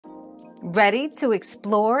Ready to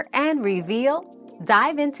explore and reveal?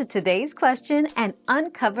 Dive into today's question and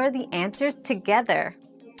uncover the answers together.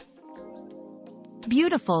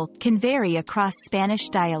 Beautiful can vary across Spanish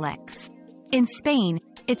dialects. In Spain,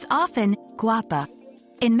 it's often guapa.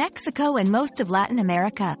 In Mexico and most of Latin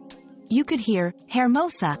America, you could hear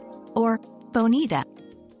hermosa or bonita.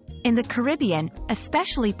 In the Caribbean,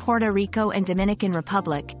 especially Puerto Rico and Dominican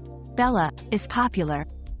Republic, bella is popular.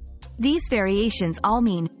 These variations all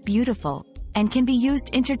mean beautiful and can be used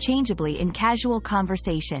interchangeably in casual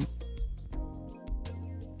conversation.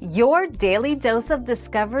 Your daily dose of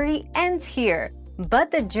discovery ends here, but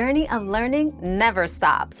the journey of learning never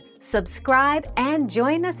stops. Subscribe and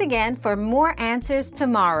join us again for more answers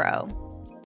tomorrow.